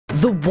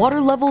The water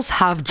levels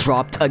have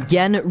dropped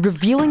again,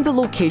 revealing the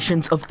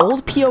locations of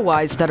old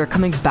POIs that are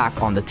coming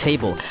back on the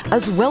table,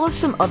 as well as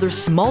some other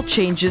small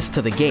changes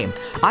to the game.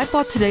 I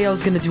thought today I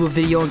was going to do a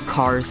video on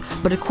cars,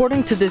 but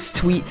according to this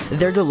tweet,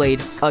 they're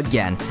delayed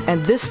again,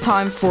 and this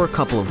time for a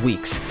couple of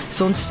weeks.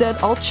 So instead,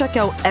 I'll check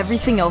out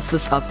everything else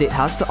this update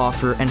has to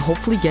offer and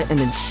hopefully get an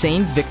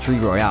insane victory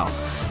royale.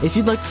 If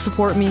you'd like to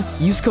support me,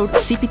 use code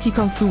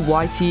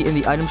CptKungFuYT in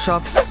the item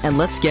shop, and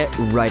let's get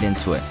right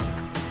into it.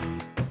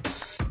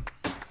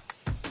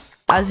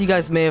 As you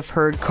guys may have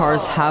heard,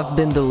 cars have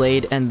been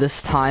delayed, and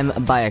this time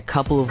by a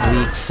couple of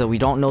weeks, so we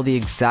don't know the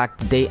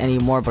exact date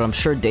anymore, but I'm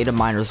sure data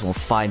miners will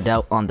find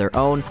out on their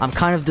own. I'm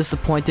kind of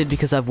disappointed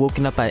because I've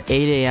woken up at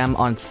 8 AM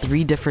on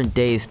 3 different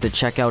days to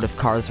check out if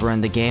cars were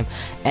in the game,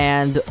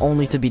 and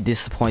only to be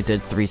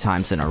disappointed 3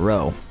 times in a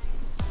row.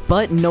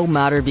 But no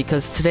matter,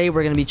 because today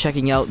we're going to be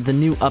checking out the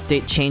new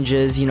update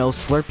changes. You know,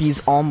 Slurpee's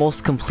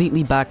almost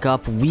completely back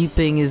up,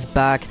 Weeping is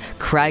back,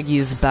 Craggy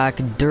is back,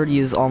 Dirty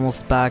is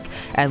almost back,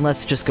 and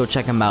let's just go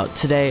check them out.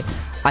 Today,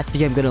 I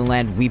think I'm going to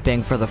land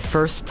Weeping for the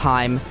first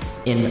time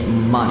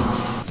in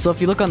months. So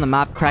if you look on the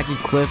map, Craggy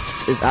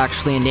Cliffs is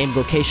actually a named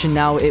location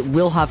now. It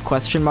will have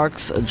question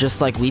marks, just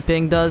like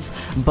Weeping does,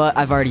 but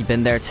I've already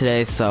been there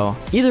today, so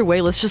either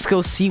way, let's just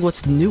go see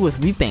what's new with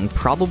Weeping.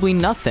 Probably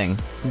nothing,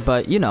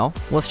 but you know,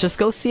 let's just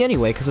go see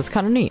anyway, because it's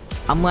kind of neat.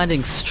 I'm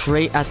landing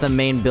straight at the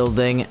main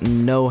building,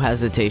 no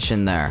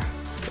hesitation there.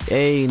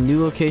 Hey,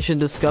 new location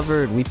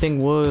discovered,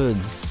 Weeping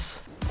Woods.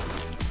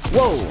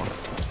 Whoa!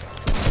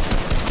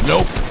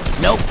 Nope.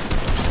 Nope.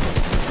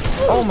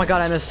 Oh my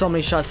god, I missed so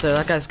many shots there.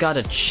 That guy's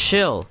gotta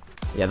chill.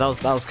 Yeah, that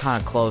was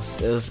kind of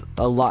close. It was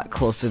a lot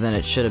closer than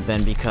it should have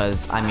been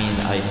because, I mean,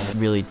 I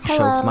really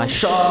choked my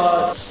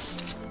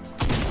shots.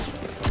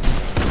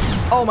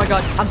 Oh my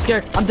god, I'm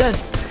scared. I'm dead.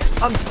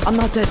 I'm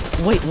not dead.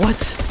 Wait, what?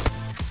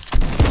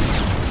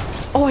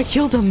 Oh, I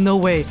killed him. No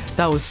way.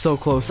 That was so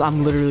close.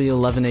 I'm literally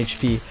 11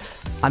 HP.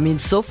 I mean,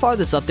 so far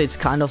this update's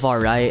kind of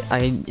alright.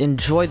 I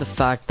enjoy the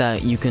fact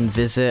that you can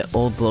visit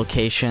old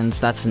locations,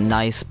 that's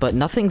nice, but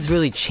nothing's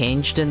really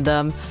changed in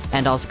them,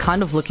 and I was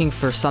kind of looking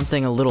for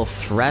something a little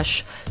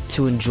fresh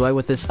to enjoy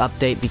with this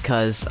update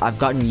because I've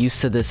gotten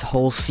used to this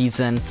whole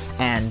season,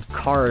 and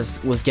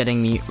Cars was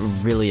getting me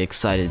really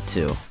excited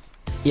too.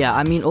 Yeah,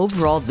 I mean,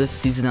 overall, this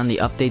season and the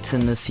updates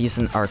in this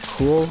season are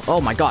cool. Oh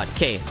my god,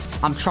 okay,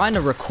 I'm trying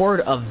to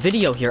record a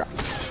video here.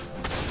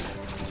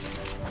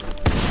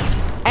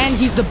 And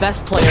he's the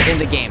best player in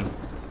the game.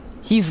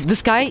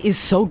 This guy is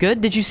so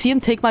good. Did you see him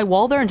take my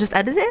wall there and just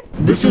edit it?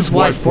 This is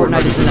why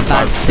Fortnite is in a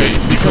bad state,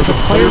 because of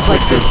players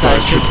like this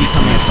that should be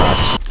coming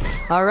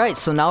across. Alright,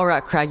 so now we're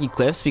at Craggy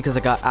Cliffs because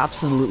I got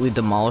absolutely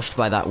demolished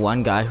by that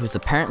one guy who's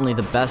apparently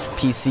the best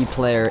PC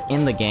player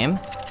in the game.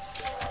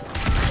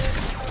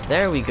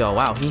 There we go.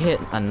 Wow, he hit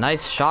a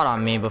nice shot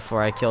on me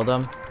before I killed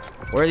him.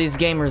 Where are these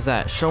gamers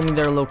at? Show me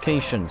their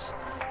locations.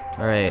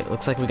 Alright,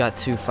 looks like we got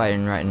 2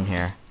 fighting right in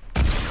here.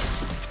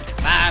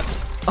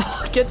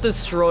 Oh, get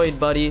destroyed,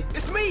 buddy.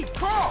 It's me,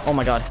 Carl. Oh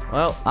my god.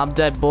 Well, I'm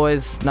dead,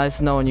 boys.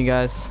 Nice knowing you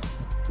guys.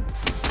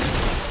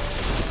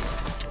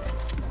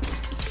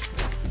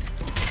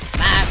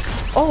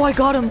 Oh, I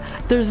got him.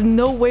 There's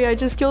no way I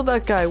just killed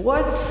that guy.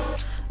 What?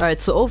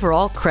 Alright, so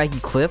overall, Craggy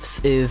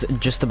Cliffs is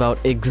just about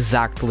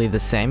exactly the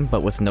same,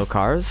 but with no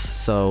cars,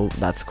 so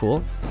that's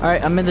cool.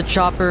 Alright, I'm in the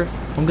chopper.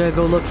 I'm gonna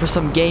go look for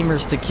some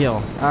gamers to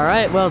kill.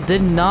 Alright, well,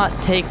 did not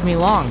take me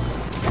long.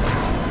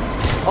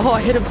 Oh,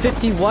 I hit him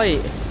 50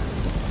 white.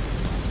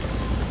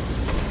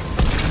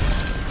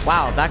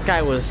 Wow, that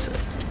guy was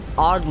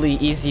oddly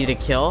easy to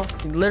kill.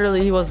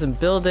 Literally, he wasn't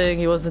building,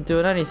 he wasn't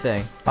doing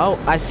anything. Oh,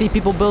 I see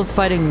people build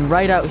fighting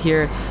right out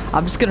here.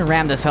 I'm just gonna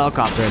ram this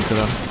helicopter into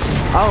them.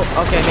 Oh,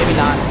 okay, maybe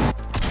not.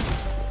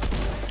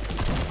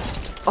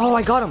 Oh,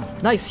 I got him.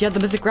 Nice, he had the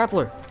mythic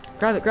grappler.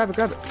 Grab it, grab it,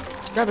 grab it.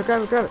 Grab it,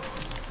 grab it, grab it.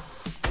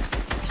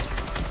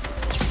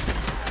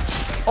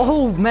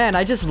 Oh, man,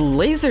 I just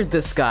lasered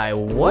this guy.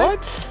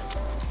 What?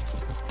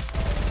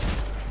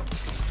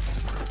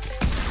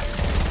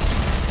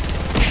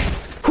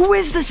 Who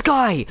is this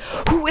guy?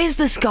 Who is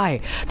this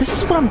guy? This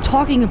is what I'm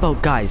talking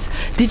about, guys.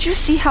 Did you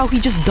see how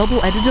he just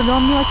double edited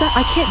on me like that?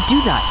 I can't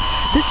do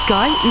that. This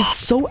guy is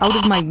so out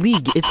of my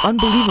league. It's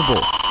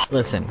unbelievable.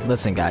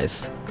 Listen,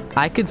 guys.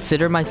 I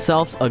consider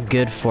myself a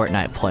good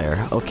Fortnite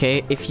player,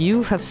 okay? If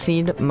you have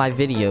seen my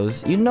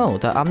videos, you know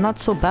that I'm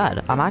not so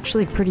bad. I'm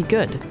actually pretty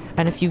good.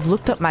 And if you've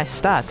looked up my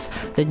stats,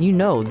 then you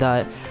know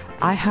that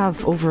I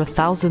have over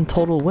 1,000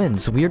 total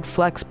wins. Weird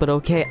flex, but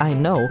okay, I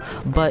know.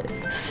 But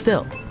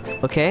still,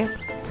 okay?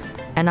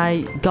 And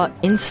I got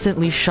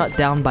instantly shut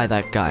down by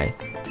that guy.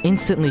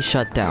 Instantly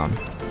shut down.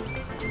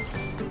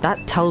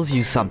 That tells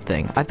you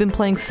something. I've been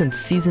playing since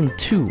Season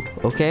 2,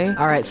 okay?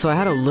 Alright, so I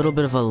had a little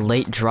bit of a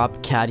late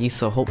drop caddy,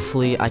 so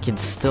hopefully I can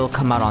still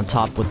come out on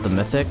top with the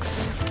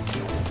mythics.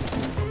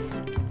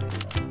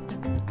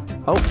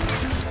 Oh,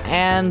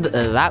 and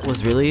that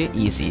was really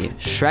easy.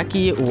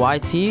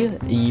 CptKungFuYT,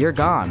 you're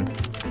gone.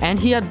 And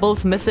he had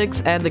both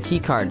mythics and the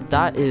keycard.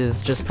 That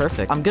is just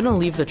perfect. I'm gonna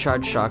leave the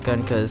charged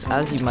shotgun because,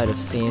 as you might have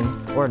seen,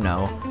 or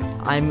no,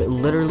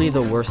 I'm literally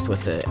the worst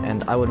with it,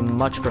 and I would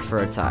much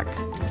prefer attack.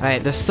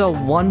 Alright, there's still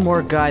one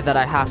more guy that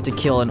I have to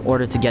kill in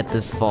order to get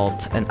this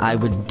vault, and I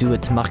would do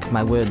it, mark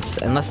my words,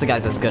 unless the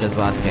guy's as good as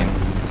last game.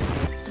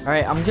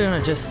 Alright, I'm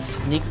gonna just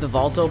sneak the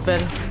vault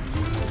open.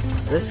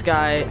 This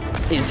guy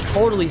is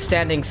totally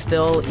standing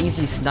still,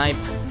 easy snipe.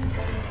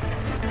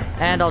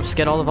 And I'll just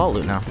get all the vault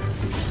loot now.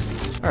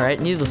 Alright,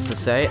 needless to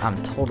say,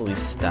 I'm totally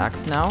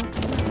stacked now.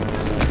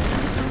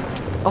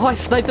 Oh, I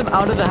sniped him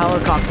out of the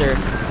helicopter.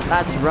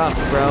 That's rough,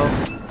 bro.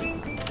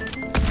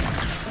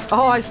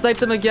 Oh, I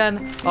sniped him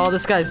again. Oh,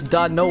 this guy's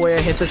done. No way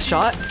I hit this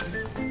shot.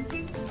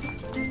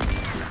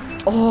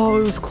 Oh,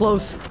 it was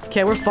close.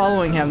 Okay, we're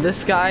following him.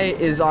 This guy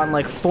is on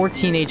like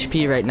 14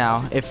 HP right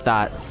now, if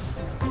that.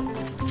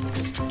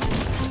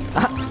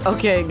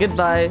 Okay,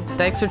 goodbye.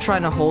 Thanks for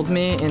trying to hold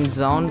me in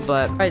zone,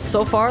 but... Alright,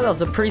 so far, that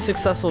was a pretty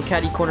successful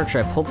caddy corner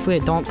trip. Hopefully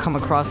I don't come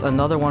across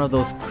another one of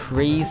those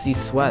crazy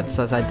sweats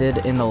as I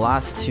did in the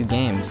last 2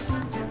 games.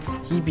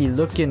 He be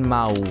looking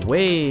my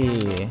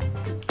way.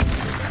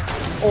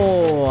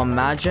 Oh,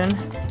 imagine.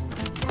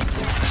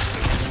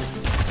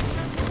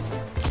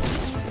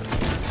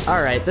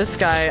 Alright, this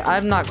guy...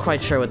 I'm not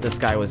quite sure what this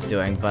guy was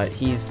doing, but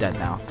he's dead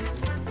now.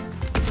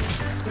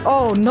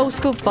 Oh,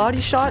 no-scope body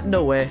shot?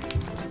 No way.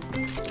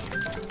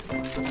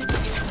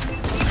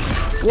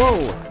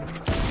 Whoa!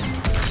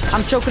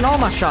 I'm choking all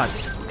my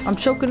shots. I'm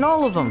choking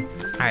all of them.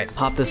 Alright,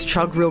 pop this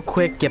chug real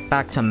quick, get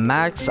back to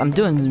max. I'm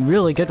doing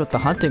really good with the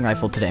hunting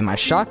rifle today. My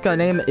shotgun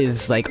aim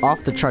is like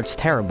off the charts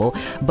terrible,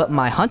 but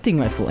my hunting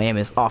rifle aim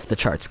is off the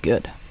charts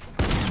good.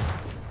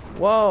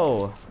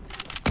 Whoa!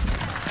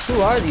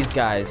 Who are these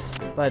guys?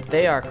 But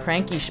they are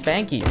cranky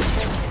spankies.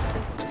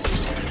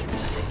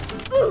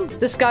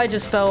 This guy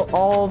just fell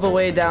all the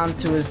way down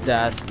to his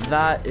death.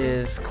 That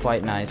is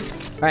quite nice.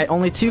 Alright,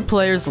 only 2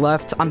 players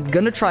left. I'm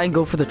gonna try and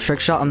go for the trick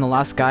shot on the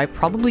last guy.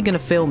 Probably gonna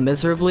fail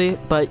miserably,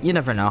 but you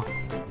never know.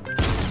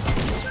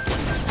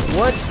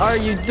 What are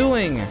you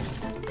doing?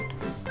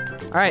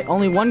 Alright,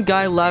 only 1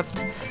 guy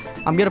left.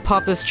 I'm gonna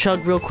pop this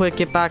chug real quick,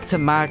 get back to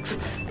max,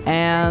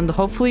 and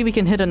hopefully we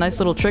can hit a nice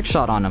little trick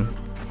shot on him.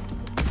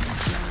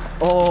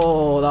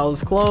 Oh, that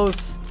was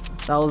close.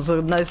 That was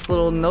a nice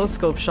little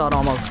no-scope shot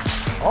almost.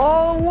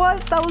 Oh, what?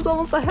 That was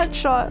almost a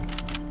headshot.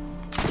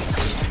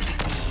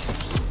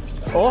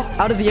 Oh,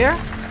 out of the air?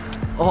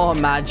 Oh,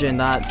 imagine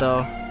that,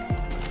 though.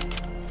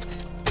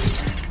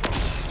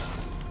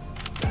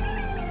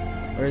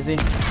 Where is he?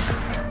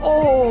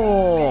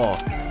 Oh,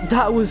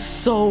 that was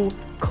so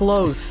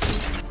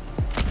close.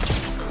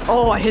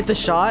 Oh, I hit the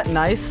shot.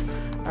 Nice.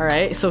 All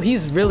right, so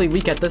he's really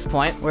weak at this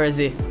point. Where is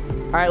he?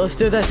 All right, let's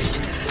do this.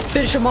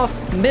 Finish him off.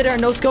 Mid-air,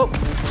 no scope.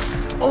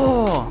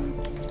 Oh.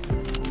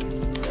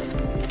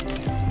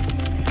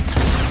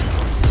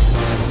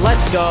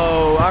 Let's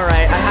go.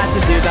 Alright, I had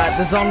to do that.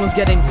 The zone was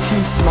getting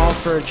too small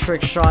for a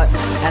trick shot,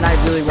 and I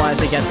really wanted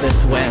to get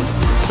this win.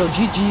 So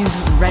GG's,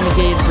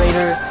 Renegade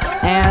Raider,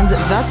 and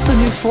that's the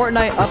new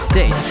Fortnite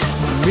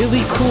update.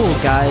 Really cool,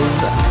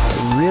 guys.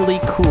 Really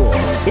cool.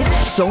 It's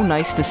so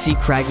nice to see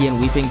Craggy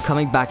and Weeping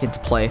coming back into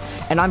play,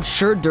 and I'm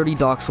sure Dirty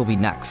Docs will be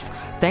next.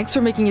 Thanks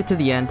for making it to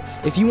the end.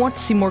 If you want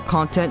to see more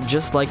content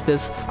just like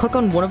this, click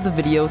on one of the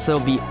videos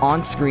that'll be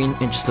on screen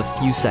in just a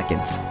few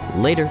seconds.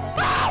 Later.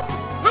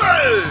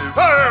 Hey!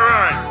 Hey!